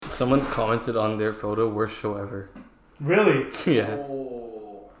Someone commented on their photo, worst show ever. Really? Yeah.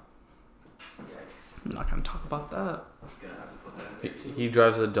 Oh. Yikes. I'm not gonna talk about that. Gonna have to put that in there. He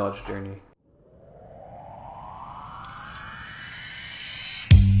drives a Dodge Journey.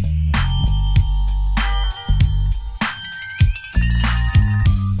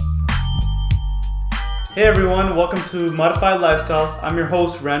 Hey everyone, welcome to Modified Lifestyle. I'm your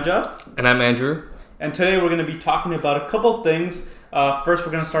host Ranjad, And I'm Andrew. and today we're going to be talking about a couple things. First,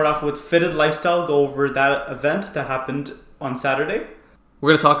 we're going to start off with Fitted Lifestyle, go over that event that happened on Saturday. We're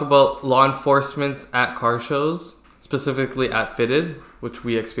going to talk about law enforcement at car shows, specifically at Fitted, which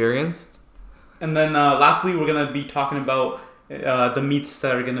we experienced. And then lastly, we're going to be talking about the meets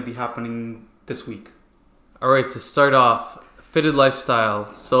that are going to be happening this week. Alright, to start off, Fitted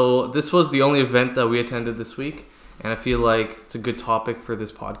Lifestyle. So this was the only event that we attended this week, and I feel like it's a good topic for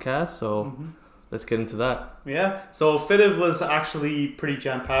this podcast, so let's get into that. Yeah, so Fitted was actually pretty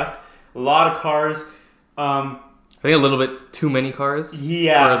jam-packed. A lot of cars. I think a little bit too many cars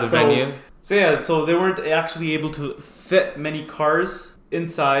Yeah, for the venue. So they weren't actually able to fit many cars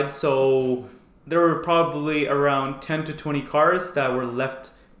inside. So there were probably around 10 to 20 cars that were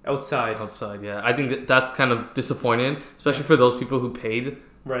left outside. Outside, yeah. I think that's kind of disappointing, especially for those people who paid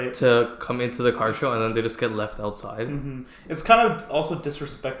Right. to come into the car show and then they just get left outside. Mm-hmm. It's kind of also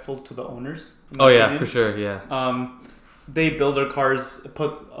disrespectful to the owners. in my Oh yeah, opinion. for sure, yeah. They build their cars,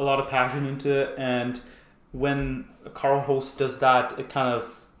 put a lot of passion into it, and when a car host does that, it kind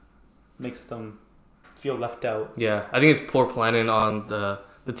of makes them feel left out. Yeah, I think it's poor planning on the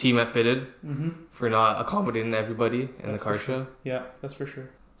team at Fitted Mm-hmm. for not accommodating everybody in That's the car for sure. show. Yeah, that's for sure.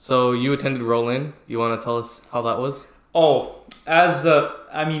 So you attended Roll-In. You want to tell us how that was? Oh,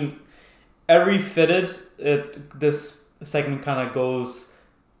 every Fitted, this segment kind of goes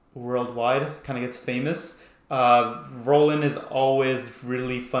worldwide, kind of gets famous. Roll-In is always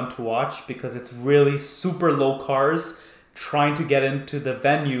really fun to watch because it's really super low cars trying to get into the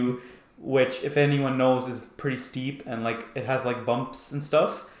venue, which, if anyone knows, is pretty steep and like it has like bumps and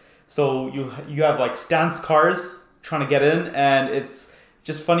stuff. So you have like stance cars trying to get in, and it's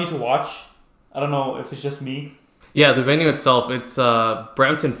just funny to watch. I don't know if it's just me. Yeah, the venue itself, it's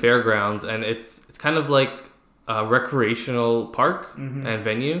Brampton Fairgrounds, and it's kind of like a recreational park and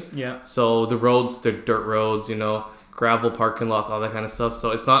venue. Yeah. So the roads, they're dirt roads, gravel parking lots, all that kind of stuff.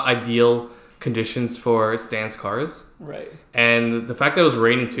 So it's not ideal conditions for stance cars. Right. And the fact that it was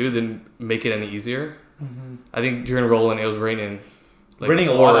raining too didn't make it any easier. I think during Roll-In it was raining. Raining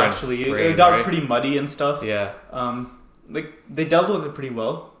a lot, pouring actually. rain, It got right? pretty muddy and stuff. Yeah. They dealt with it pretty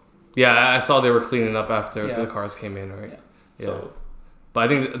well. Yeah, I saw they were cleaning up after Yeah. the cars came in, right? Yeah. So But I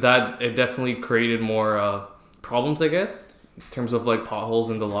think that it definitely created more problems, I guess, in terms of like potholes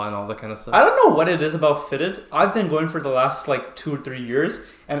in the lot and all that kind of stuff. I don't know what it is about Fitted. I've been going for the last like 2 or 3 years,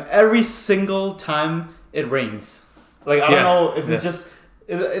 and every single time it rains. Like, I don't know if it's just...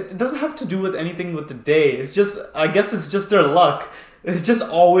 It doesn't have to do with anything with the day. It's just... I guess it's just their luck. It's just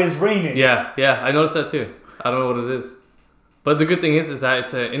always raining. Yeah, I noticed that too. I don't know what it is. But the good thing is that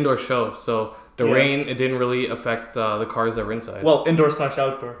it's an indoor show, so the rain, it didn't really affect the cars that were inside. Well,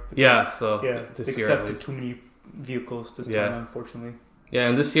 indoor/outdoor. Yeah, so Yeah, this they year at accepted least. too many vehicles this Yeah. time, unfortunately. Yeah,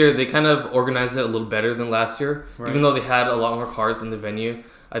 and this year they kind of organized it a little better than last year. Right. Even though they had a lot more cars in the venue,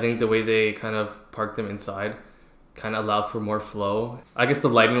 I think the way they kind of parked them inside kind of allowed for more flow. I guess the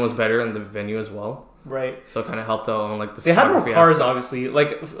lighting was better in the venue as well. Right. So it kind of helped out on like the They had more photography cars, aspect. obviously.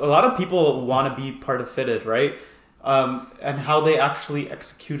 Like, a lot of people want to be part of Fitted, right? And how they actually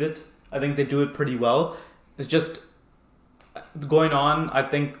execute it, I think they do it pretty well. It's just going on. I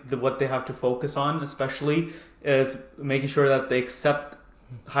think what they have to focus on, especially, is making sure that they accept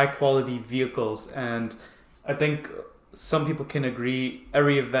high quality vehicles. And I think some people can agree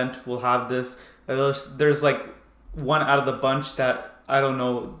every event will have this. There's like one out of the bunch that, I don't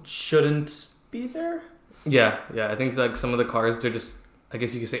know, shouldn't be there. Yeah. I think like some of the cars, they're just, I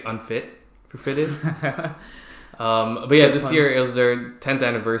guess you could say, unfit for Fitted. But yeah, this year it was their 10th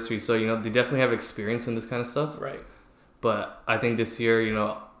anniversary, so they definitely have experience in this kind of stuff. Right. But I think this year,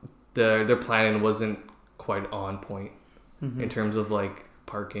 their planning wasn't quite on point in terms of like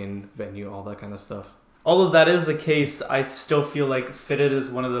parking, venue, all that kind of stuff. Although that is the case, I still feel like Fitted is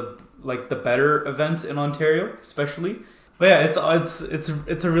one of the better events in Ontario, especially. But yeah,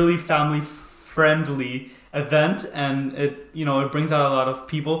 it's a really family friendly event, and it brings out a lot of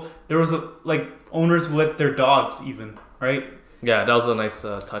people. There was owners with their dogs even, right? Yeah, that was a nice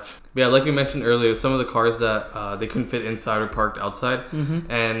touch. But yeah, like we mentioned earlier, some of the cars that they couldn't fit inside were parked outside.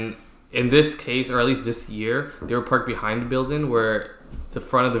 And in this case, or at least this year, they were parked behind the building where the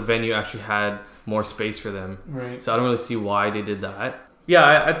front of the venue actually had more space for them. Right. So I don't really see why they did that.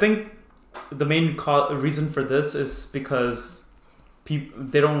 Yeah, I think the main reason for this is because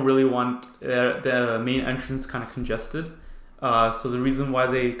they don't really want the main entrance kind of congested. So the reason why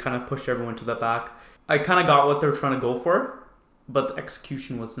they kind of pushed everyone to the back, I kind of got what they're trying to go for, but the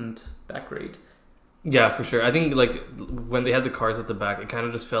execution wasn't that great. Yeah, for sure. I think like when they had the cars at the back, it kind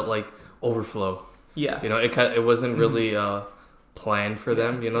of just felt like overflow. Yeah. You know, it wasn't really planned for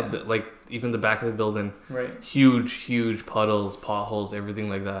them. You know, Yeah. like even the back of the building, Right. huge puddles, potholes, everything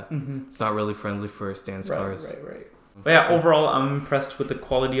like that. Mm-hmm. It's not really friendly for stance cars. Right. But yeah, overall, I'm impressed with the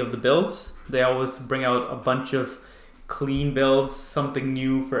quality of the builds. They always bring out a bunch of clean builds, something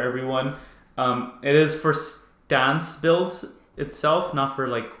new for everyone. It is for stance builds itself, not for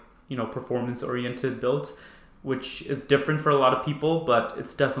like, you know, performance oriented builds, which is different for a lot of people, but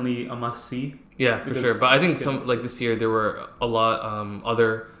it's definitely a must see. Yeah, for Because- sure. But I think some like this year there were a lot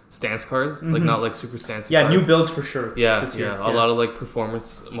other stance cars, like Mhm. not like super stance. Yeah, cars. new builds for sure. Yeah, this year. a lot of like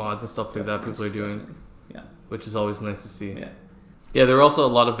performance mods and stuff like that people are doing, Definitely. Yeah. which is always nice to see. Yeah. Yeah, there were also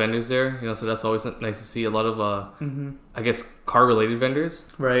a lot of vendors there, you know, so that's always nice to see. A lot of, Mm-hmm. I guess, car-related vendors.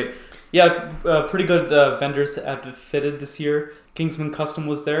 Right. Yeah, pretty good vendors at Fitted this year. Kingsman Custom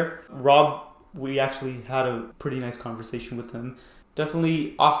was there. Rob, we actually had a pretty nice conversation with him.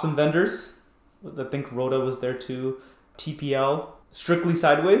 Definitely awesome vendors. I think Rhoda was there too. TPL, Strictly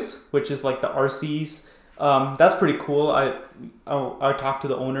Sideways, which is like the RCs. That's pretty cool. I talked to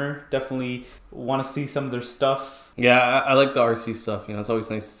the owner. Definitely want to see some of their stuff. Yeah, I like the RC stuff, you know, it's always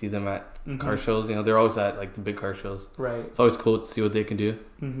nice to see them at Mhm. car shows. You know, they're always at like the big car shows. Right. It's always cool to see what they can do.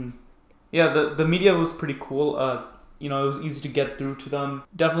 Mm-hmm. Yeah, the media was pretty cool. You know, it was easy to get through to them.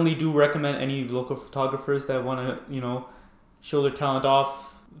 Definitely do recommend any local photographers that want to, you know, show their talent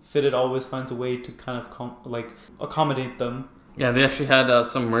off. Fitted always finds a way to kind of accommodate them. Yeah, they actually had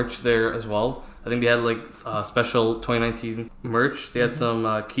some merch there as well. I think they had like special 2019 merch. They had some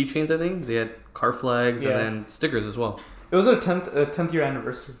keychains, I think. They had car flags Yeah. and then stickers as well. It was a 10th year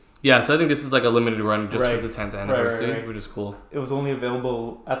anniversary. Yeah, so I think this is like a limited run just Right. for the 10th anniversary, right. which is cool. It was only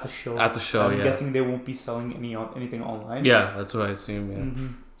available at the show. At the show, I'm yeah. guessing they won't be selling anything online. Yeah, that's what I assume, yeah. Mm-hmm.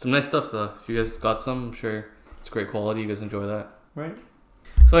 Some nice stuff though. If you guys got some, I'm sure it's great quality. You guys enjoy that. Right.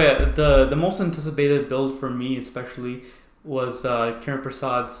 So yeah, the most anticipated build for me especially was Kiran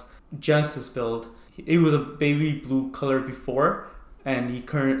Prasad's Genesis build. It was a baby blue color before, and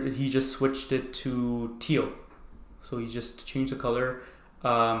he just switched it to teal. So he just changed the color.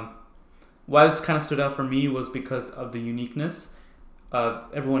 Why this kind of stood out for me was because of the uniqueness.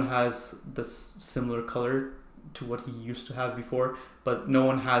 Everyone has this similar color to what he used to have before, but no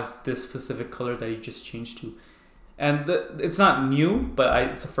one has this specific color that he just changed to. And it's not new, but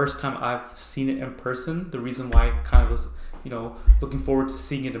it's the first time I've seen it in person. The reason why I kind of was, you know, looking forward to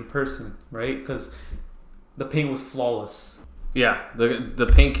seeing it in person, right? Because the paint was flawless. Yeah, the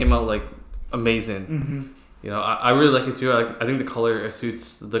paint came out like amazing. Mm-hmm. You know, I really like it too. I think the color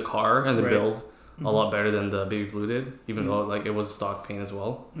suits the car and the Right. build a lot better than the baby blue did, even Mhm. though like it was stock paint as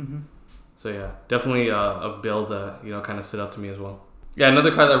well. Mm-hmm. So yeah, definitely a build that, you know, kind of stood out to me as well. Yeah,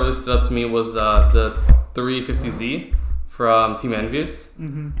 another car that really stood out to me was the 350Z from Team Envious.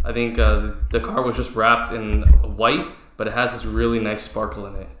 Mm-hmm. I think the car was just wrapped in white, but it has this really nice sparkle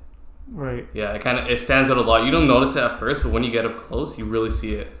in it. Right. Yeah, it stands out a lot. You don't notice it at first, but when you get up close, you really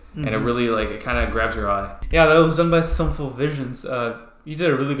see it, and it Mhm. really it kind of grabs your eye. Yeah, that was done by Sunful Visions. You did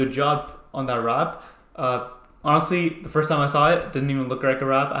a really good job on that wrap. Honestly, the first time I saw it, didn't even look like a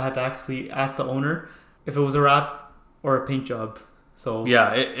wrap. I had to actually ask the owner if it was a wrap or a paint job. So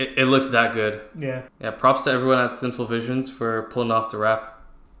Yeah, it looks that good. yeah, Yeah, props to everyone at Sinful Visions for pulling off the wrap.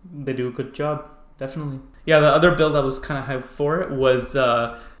 they do a good job, definitely. Yeah, the other build I was kind of hyped for was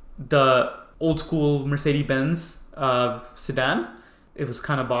the old school Mercedes-Benz sedan. It was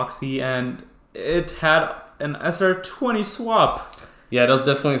kind of boxy, and it had an SR20 swap. Yeah, that was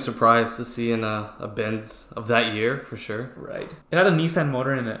definitely a surprise to see in a Benz of that year, for sure. Right. It had a Nissan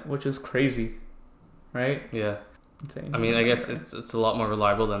motor in it, which is crazy. Right? Yeah. Insane. I mean, I guess it's a lot more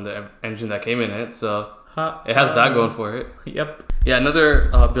reliable than the engine that came in it, so Ha- it has that going for it. Yep. Yeah, another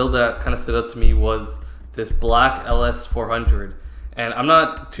build that kind of stood out to me was this black LS400. And I'm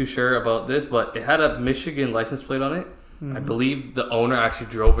not too sure about this, but it had a Michigan license plate on it. I Mhm. believe the owner actually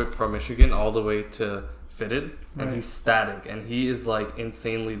drove it from Michigan all the way to Fitted, and Right. he's static, and he is like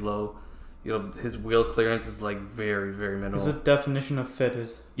insanely low. You know, his wheel clearance is like very, very It's minimal. the definition of fitted.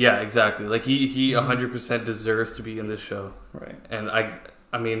 Yeah, exactly. Like he Mhm. 100% deserves to be in this show, Right. and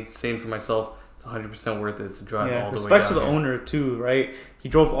I mean, saying for myself, it's 100% worth it to drive Yeah. all the way Respect to down the here. owner too, right? He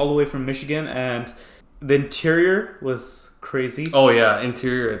drove all the way from Michigan, and The interior was crazy. Oh yeah,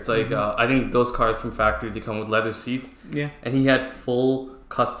 interior. It's like I think those cars from factory they come with leather seats. Yeah. And he had full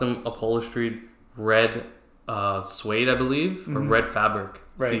custom upholstered red suede, I believe, or red fabric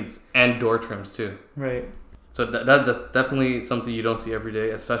seats and door trims too. Right. So that's definitely something you don't see every day,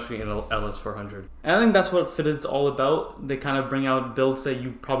 especially in a LS400. And I think that's what Fitted's all about. They kind of bring out builds that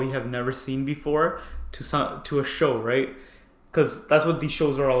you probably have never seen before to a show, right? Because that's what these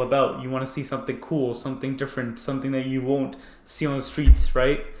shows are all about. You want to see something cool, something different, something that you won't see on the streets,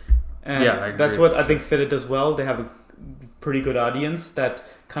 right? And yeah, I agree, that's what I think Fitted does well. They have a pretty good audience that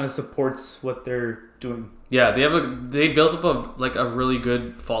kind of supports what they're doing. Yeah, they built up a really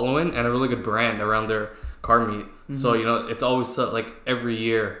good following and a really good brand around their car meet. So it's always like every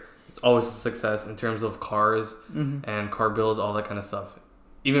year it's always a success in terms of cars and car builds, all that kind of stuff.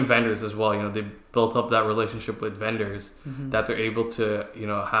 Even vendors as well, they built up that relationship with vendors that they're able to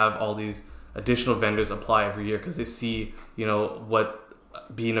have all these additional vendors apply every year because they see what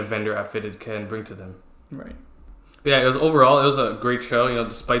being a vendor at Fitted can bring to them. Right. But yeah, it was a great show.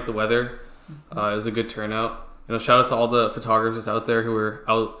 Despite the weather, it was a good turnout. Shout out to all the photographers out there who were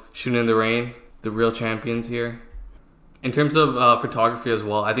out shooting in the rain, the real champions here. In terms of photography as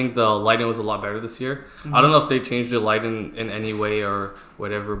well, I think the lighting was a lot better this year. I don't know if they changed the lighting in any way or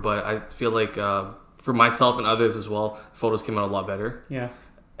whatever, but I feel like for myself and others as well, photos came out a lot better. Yeah.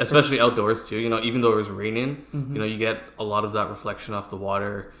 Especially outdoors too. Even though it was raining, you get a lot of that reflection off the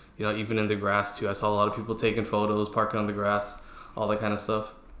water. Even in the grass too. I saw a lot of people taking photos, parking on the grass, all that kind of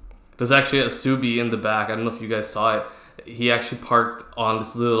stuff. There's actually a Subi in the back. I don't know if you guys saw it. He actually parked on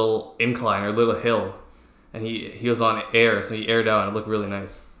this little incline or little hill. And he was on air, so he aired out and it looked really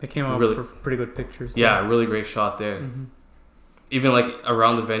nice. They came out for pretty good pictures. Yeah, really great shot there. Even like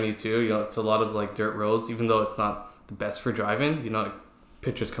around the venue too, it's a lot of like dirt roads. Even though it's not the best for driving,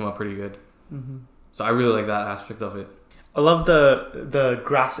 pictures come out pretty good. So I really like that aspect of it. I love the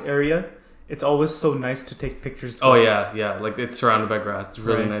grass area. It's always so nice to take pictures. Oh yeah, like it's surrounded by grass. It's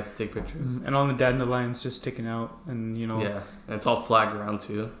really nice to take pictures. And all the dandelions just sticking out, and Yeah, and it's all flat ground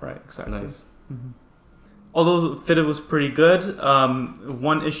too. Right, exactly. Nice. Although Fitted was pretty good,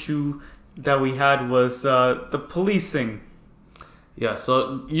 one issue that we had was the policing. Yeah,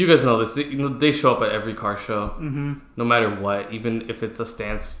 so you guys know this. They show up at every car show, no matter what. Even if it's a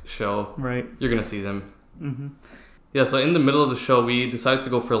stance show, right? You're gonna see them. Yeah, so in the middle of the show, we decided to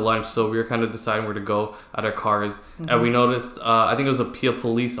go for lunch. So we were kind of deciding where to go at our cars, and we noticed. I think it was a Peel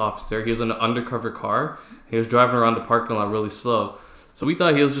police officer. He was in an undercover car. He was driving around the parking lot really slow. So we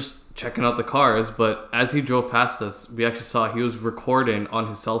thought he was just checking out the cars, but as he drove past us, we actually saw he was recording on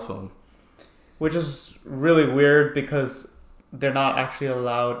his cell phone. Which is really weird because they're not actually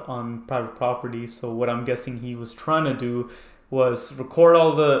allowed on private property. So what I'm guessing he was trying to do was record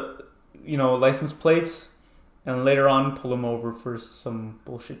all the, license plates and later on pull them over for some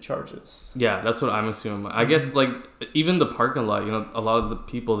bullshit charges. Yeah, that's what I'm assuming. I guess like even the parking lot, a lot of the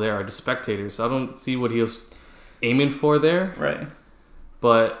people there are just spectators. So I don't see what he was aiming for there. Right.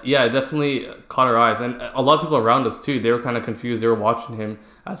 But yeah, it definitely caught our eyes. And a lot of people around us too, they were kind of confused. They were watching him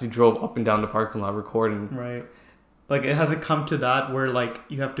as he drove up and down the parking lot recording. Right. Like it hasn't come to that where like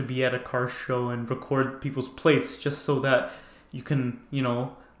you have to be at a car show and record people's plates just so that you can,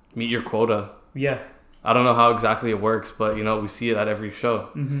 meet your quota. Yeah. I don't know how exactly it works, but we see it at every show.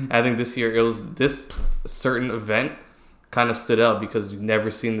 I think this year this certain event kind of stood out because you've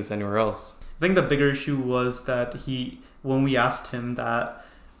never seen this anywhere else. I think the bigger issue was that when we asked him that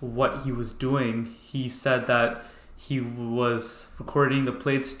what he was doing, he said that he was recording the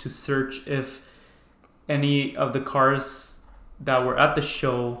plates to search if any of the cars that were at the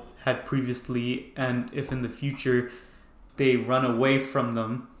show had previously, and if in the future they run away from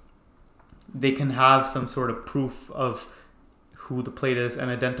them, they can have some sort of proof of who the plate is and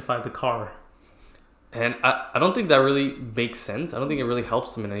identify the car. And I don't think that really makes sense. I don't think it really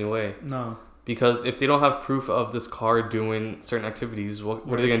helps them in any way. No. Because if they don't have proof of this car doing certain activities, what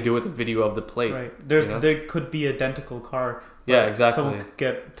are they going to do with the video of the plate? Right. There could be identical car. Yeah, exactly. Someone could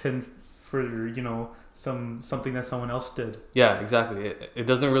get pinned for, something that someone else did. Yeah, exactly. It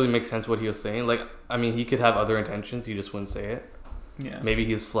doesn't really make sense what he was saying. Like, I mean, he could have other intentions. He just wouldn't say it. Yeah. Maybe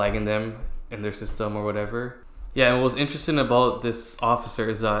he's flagging them in their system or whatever. Yeah, and what was interesting about this officer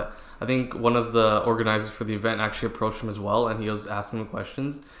is that I think one of the organizers for the event actually approached him as well, and he was asking him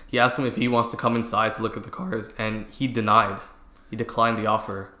questions. He asked him if he wants to come inside to look at the cars, and he denied. He declined the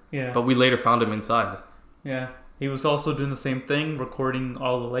offer. Yeah. But we later found him inside. Yeah. He was also doing the same thing, recording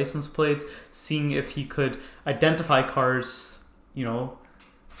all the license plates, seeing if he could identify cars,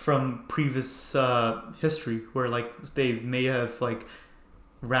 from previous history, where like they may have like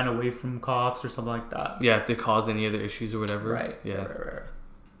ran away from cops or something like that. Yeah, if they cause any other issues or whatever. Right. Yeah. Right.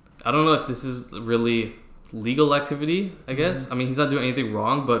 I don't know if this is really legal activity, I guess. I mean, he's not doing anything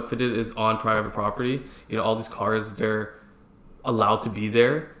wrong, but Fitted is on private property. You know, all these cars, they're allowed to be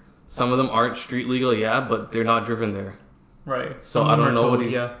there. Some of them aren't street legal, yeah, but they're not driven there. Right. So Some I of them don't are know what towed,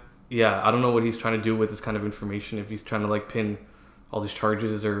 he's... Yeah, I don't know what he's trying to do with this kind of information. If he's trying to like pin all these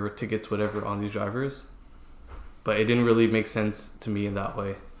charges or tickets, whatever, on these drivers. But it didn't really make sense to me in that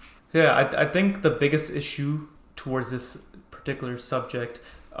way. Yeah, I think the biggest issue towards this particular subject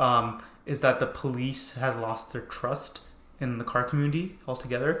is that the police has lost their trust in the car community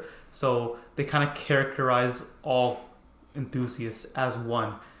altogether. So they kind of characterize all enthusiasts as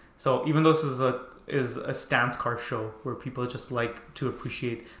one. So even though this is a stance car show where people just like to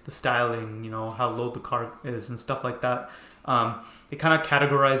appreciate the styling, you know, how low the car is and stuff like that, they kind of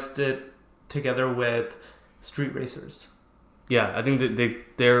categorized it together with street racers. Yeah, I think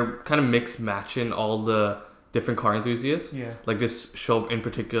that they're kind of mixed matching all the different car enthusiasts. Yeah. Like this show in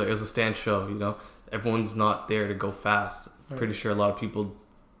particular, it was a stand show, you know. Everyone's not there to go fast. Right. Pretty sure a lot of people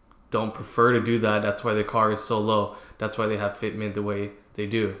don't prefer to do that. That's why their car is so low. That's why they have fitment the way they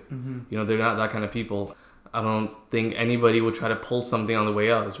do. Mm-hmm. You know, they're not that kind of people. I don't think anybody would try to pull something on the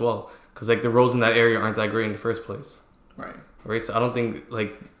way out as well. Because, like, the roads in that area aren't that great in the first place. Right? So I don't think,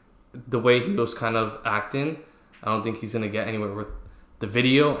 like, the way he was kind of acting, I don't think he's going to get anywhere with the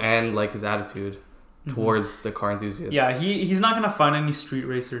video and, like, his attitude towards the car enthusiasts. Yeah, he's not going to find any street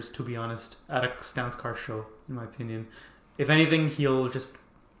racers, to be honest, at a stance car show, in my opinion. If anything, he'll just,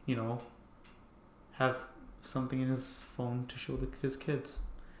 you know, have something in his phone to show his kids.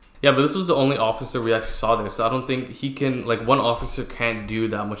 Yeah, but this was the only officer we actually saw there, so I don't think he can, like, one officer can't do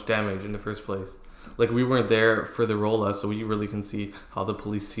that much damage in the first place. Like, we weren't there for the Rolla, so we really can see how the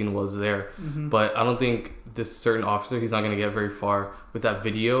police scene was there. Mm-hmm. But I don't think this certain officer, he's not going to get very far with that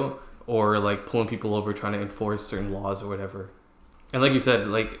video or, like, pulling people over trying to enforce certain laws or whatever. And like you said,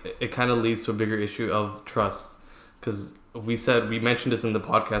 like, it kind of leads to a bigger issue of trust. Because we mentioned this in the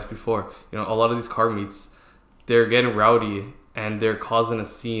podcast before, you know, a lot of these car meets, they're getting rowdy and they're causing a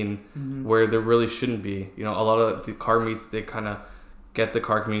scene where there really shouldn't be. You know, a lot of the car meets, they kind of get the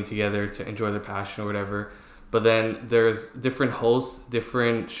car community together to enjoy their passion or whatever. But then there's different hosts,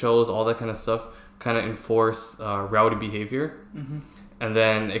 different shows, all that kind of stuff kind of enforce rowdy behavior. Mm-hmm. And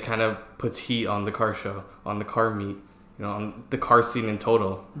then it kind of puts heat on the car show, on the car meet, you know, on the car scene in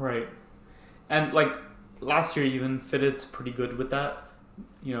total. Right. And, like, last year even, Fitted's pretty good with that.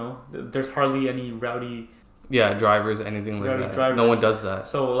 You know, there's hardly any rowdy... Yeah, drivers, anything like that. Drivers. No one does that.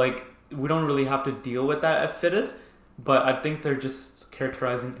 So, like, we don't really have to deal with that at Fitted, but I think they're just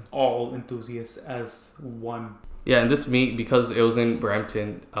characterizing all enthusiasts as one. Yeah, and this meet, because it was in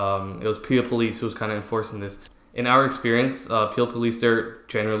Brampton, it was Peel Police who was kind of enforcing this. In our experience, Peel Police, they're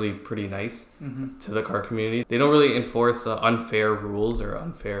generally pretty nice to the car community. They don't really enforce unfair rules or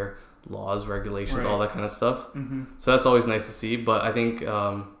unfair laws, regulations, all that kind of stuff. So that's always nice to see. But I think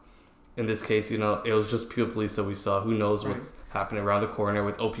in this case, you know, it was just Peel Police that we saw. Who knows what's happening around the corner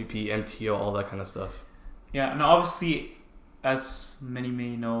with OPP, MTO, all that kind of stuff. Yeah, and obviously, as many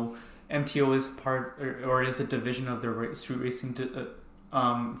may know, MTO is part or is a division of the street racing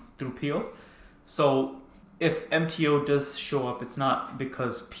through Peel. So if MTO does show up, it's not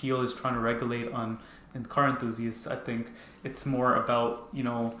because Peel is trying to regulate on car enthusiasts. I think it's more about, you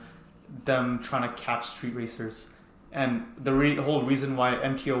know, them trying to catch street racers. And the whole reason why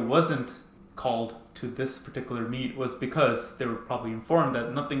MTO wasn't called to this particular meet was because they were probably informed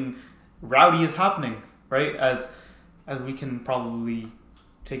that nothing rowdy is happening, right? As we can probably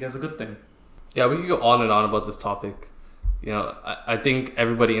take as a good thing. Yeah, we could go on and on about this topic. You know, I think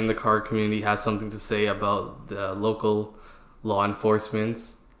everybody in the car community has something to say about the local law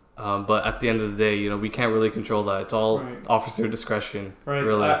enforcement. But at the end of the day, you know, we can't really control that. It's all officer discretion. Right.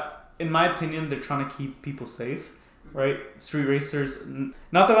 Really. In my opinion, they're trying to keep people safe, right? Street racers,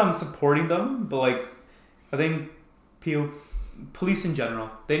 not that I'm supporting them, but, like, I think police in general,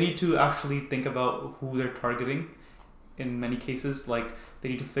 they need to actually think about who they're targeting in many cases. Like, they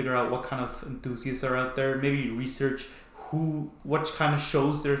need to figure out what kind of enthusiasts are out there, maybe research what kind of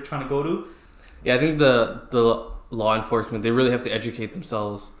shows they're trying to go to. Yeah, I think the law enforcement, they really have to educate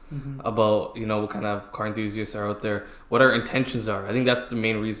themselves about, you know, what kind of car enthusiasts are out there, what our intentions are. I think that's the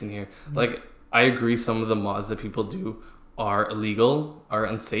main reason here. Like, I agree some of the mods that people do are illegal, are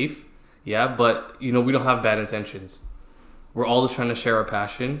unsafe. Yeah, but, you know, we don't have bad intentions. We're all just trying to share our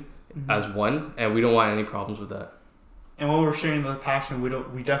passion as one, and we don't want any problems with that. And when we're sharing the passion,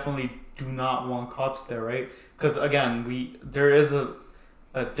 we definitely do not want cops there, right? Because, again, there is a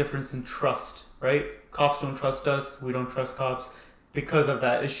difference in trust, right? Cops don't trust us. We don't trust cops. because of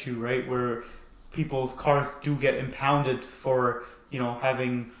that issue, right? Where people's cars do get impounded for,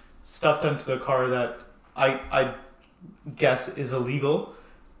 having stuff done to their car that I guess is illegal.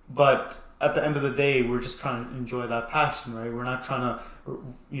 But at the end of the day, we're just trying to enjoy that passion, right? We're not trying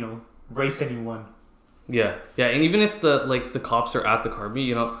to, race anyone. Yeah, and even if the cops are at the car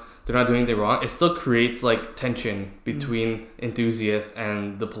meet, they're not doing anything wrong, it still creates like tension between enthusiasts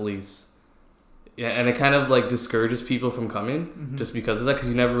and the police. Yeah, and it kind of like discourages people from coming just because of that, because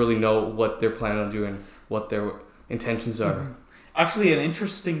you never really know what they're planning on doing, what their intentions are. Actually, an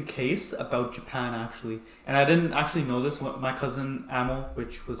interesting case about Japan, actually, and I didn't actually know this. My cousin Amo,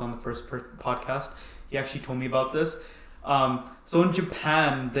 which was on the first podcast, he actually told me about this. So in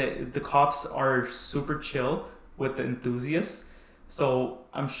Japan, the cops are super chill with the enthusiasts. So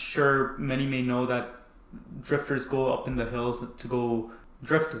I'm sure many may know that drifters go up in the hills to go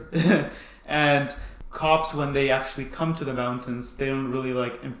drifting. And cops, when they actually come to the mountains, they don't really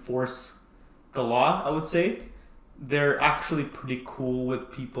like enforce the law, I would say. They're actually pretty cool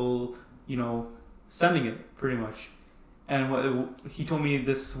with people, sending it pretty much. And he told me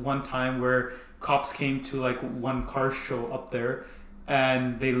this one time where cops came to like one car show up there,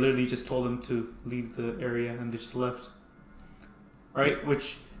 and they literally just told them to leave the area, and they just left. Right?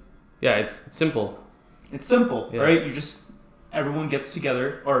 Which... Yeah, it's simple. It's simple, right? Everyone gets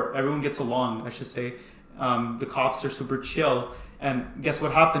together, or everyone gets along, I should say. The cops are super chill. And guess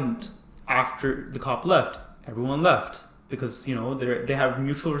what happened after the cop left? Everyone left. Because, they have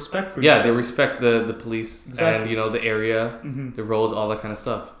mutual respect for each other. Yeah, they respect the police and, the area, the roads, all that kind of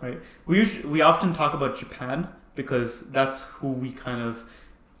stuff. Right. We often talk about Japan because that's who we kind of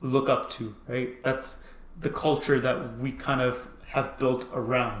look up to, right? That's the culture that we kind of have built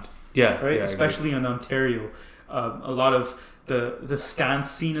around. Yeah. Right? Yeah, especially in Ontario. A lot of the stance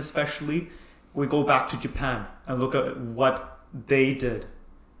scene, especially, we go back to Japan and look at what they did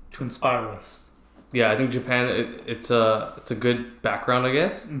to inspire us. Yeah, I think Japan, it's a good background, I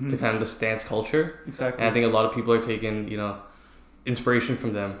guess, to kind of the stance culture. Exactly. And I think a lot of people are taking, inspiration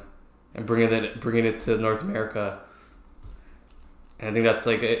from them and bringing it to North America. And I think that's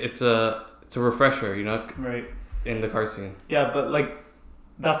like it's a refresher, right, in the car scene. Yeah, but like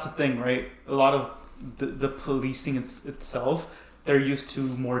that's the thing, right? A lot of the policing itself, they're used to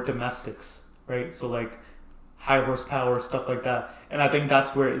more domestics, right? So like high horsepower stuff like that. And I think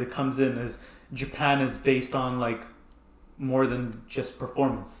that's where it comes in, is Japan is based on like more than just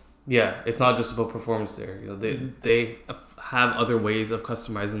performance. Yeah, it's not just about performance there. They have other ways of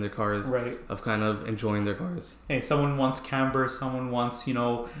customizing their cars, right? Of kind of enjoying their cars. Hey, someone wants camber, someone wants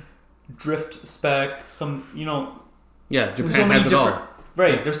drift spec, Yeah, Japan has it all.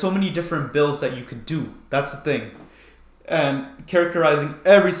 Right, there's so many different builds that you could do. That's the thing, and characterizing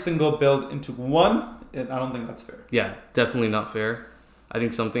every single build into one, I don't think that's fair. Yeah, definitely not fair. I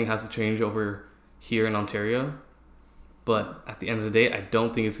think something has to change over here in Ontario, but at the end of the day, I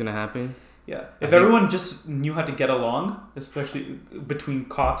don't think it's going to happen. Yeah, if everyone just knew how to get along, especially between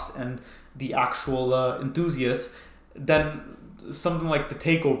cops and the actual enthusiasts, then something like the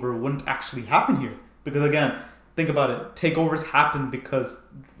takeover wouldn't actually happen here. Because again, think about it. Takeovers happen because,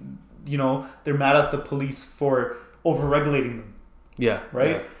 they're mad at the police for over-regulating them. Yeah.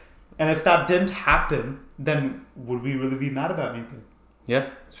 Right? Yeah. And if that didn't happen, then would we really be mad about anything?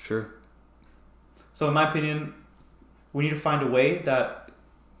 Yeah, it's true. So in my opinion, we need to find a way that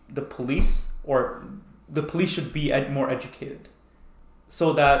the police should be more educated,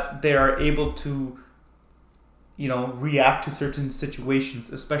 so that they are able to, react to certain situations,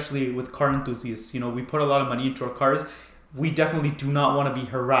 especially with car enthusiasts. We put a lot of money into our cars. We definitely do not want to be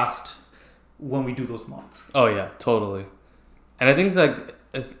harassed when we do those mods. Oh yeah, totally. And I think that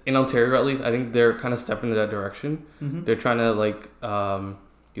in Ontario, at least, I think they're kind of stepping in that direction. Mm-hmm. They're trying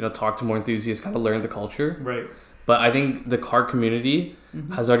to talk to more enthusiasts, kind of learn the culture. Right. But I think the car community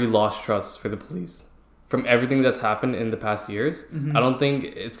has already lost trust for the police. From everything that's happened in the past years, I don't think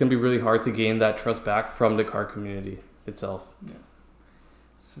it's going to be really hard to gain that trust back from the car community itself. Yeah.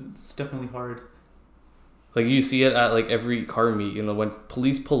 It's definitely hard. Like you see it at like every car meet, when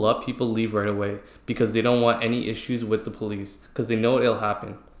police pull up, people leave right away because they don't want any issues with the police because they know it'll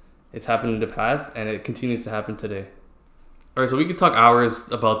happen. It's happened in the past and it continues to happen today. All right, so we could talk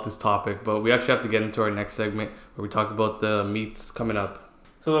hours about this topic, but we actually have to get into our next segment where we talk about the meets coming up.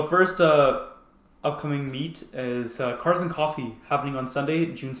 So the first upcoming meet is Cars and Coffee, happening on Sunday,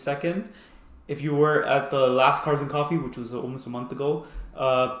 June 2nd. If you were at the last Cars and Coffee, which was almost a month ago,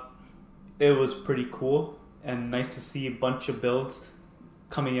 it was pretty cool and nice to see a bunch of builds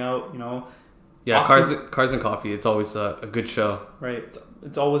coming out. Yeah, awesome. Cars and Coffee. It's always a good show. Right.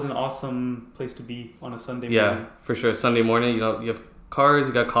 It's always an awesome place to be on a Sunday Yeah, morning. for sure. Sunday morning, you have cars,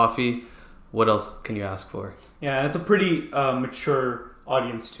 you got coffee. What else can you ask for? Yeah, and it's a pretty mature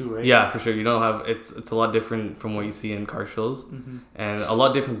audience too, right? Yeah, for sure. You don't have it's a lot different from what you see in car shows, and a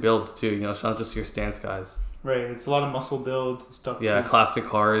lot different builds too. It's not just your stance guys. Right. It's a lot of muscle builds and stuff. Yeah, too. classic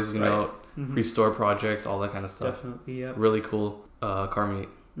cars. Right. Restore projects, all that kind of stuff. Definitely. Yeah. Really cool car meet.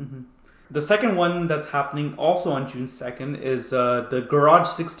 The second one that's happening also on June 2nd is the Garage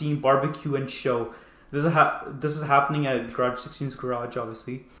 16 Barbecue and Show. This is happening at Garage 16's garage,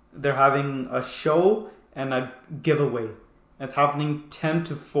 obviously. They're having a show and a giveaway. It's happening 10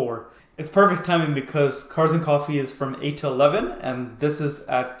 to 4. It's perfect timing because Cars and Coffee is from 8 to 11 and this is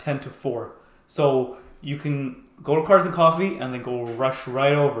at 10 to 4. So you can go to Cars and Coffee and then go rush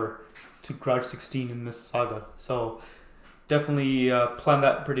right over to Garage 16 in Mississauga. So definitely plan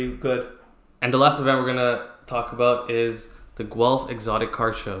that pretty good. And the last event we're gonna talk about is the Guelph Exotic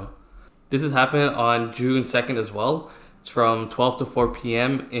Car Show. This is happening on June 2nd as well. It's from 12 to 4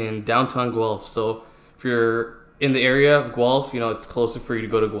 p.m. in downtown Guelph. So if you're in the area of Guelph, it's closer for you to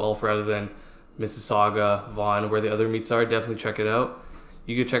go to Guelph rather than Mississauga, Vaughan, where the other meets are. Definitely check it out.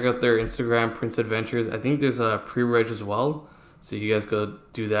 You can check out their Instagram, Prince Adventures. I think there's a pre-reg as well. So you guys go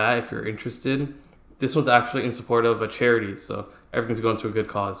do that if you're interested. This one's actually in support of a charity. So everything's going to a good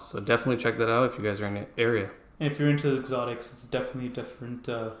cause. So definitely check that out if you guys are in the area. And if you're into exotics, it's definitely a different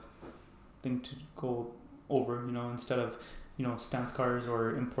thing to go over, instead of, stance cars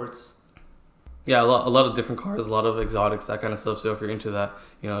or imports. Yeah, a lot of different cars, a lot of exotics, that kind of stuff. So if you're into that,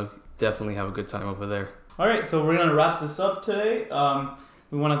 definitely have a good time over there. All right, so we're going to wrap this up today.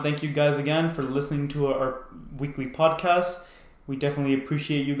 We want to thank you guys again for listening to our weekly podcast. We definitely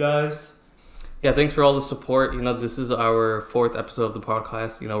appreciate you guys. Yeah, thanks for all the support. This is our 4th episode of the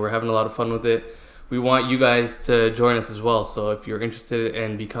podcast. We're having a lot of fun with it. We want you guys to join us as well. So if you're interested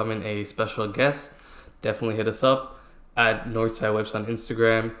in becoming a special guest, definitely hit us up at Northside Whips on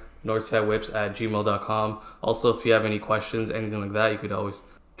Instagram, northsidewhips@gmail.com. Also, if you have any questions, anything like that, you could always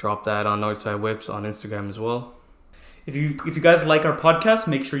drop that on Northside Whips on Instagram as well. If you guys like our podcast,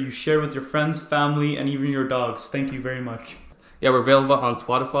 make sure you share with your friends, family, and even your dogs. Thank you very much. Yeah, we're available on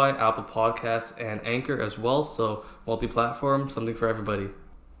Spotify, Apple Podcasts, and Anchor as well. So multi-platform, something for everybody.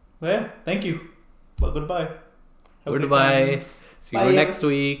 Yeah, thank you. Well, goodbye. Goodbye. See you Bye. next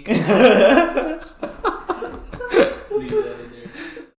week.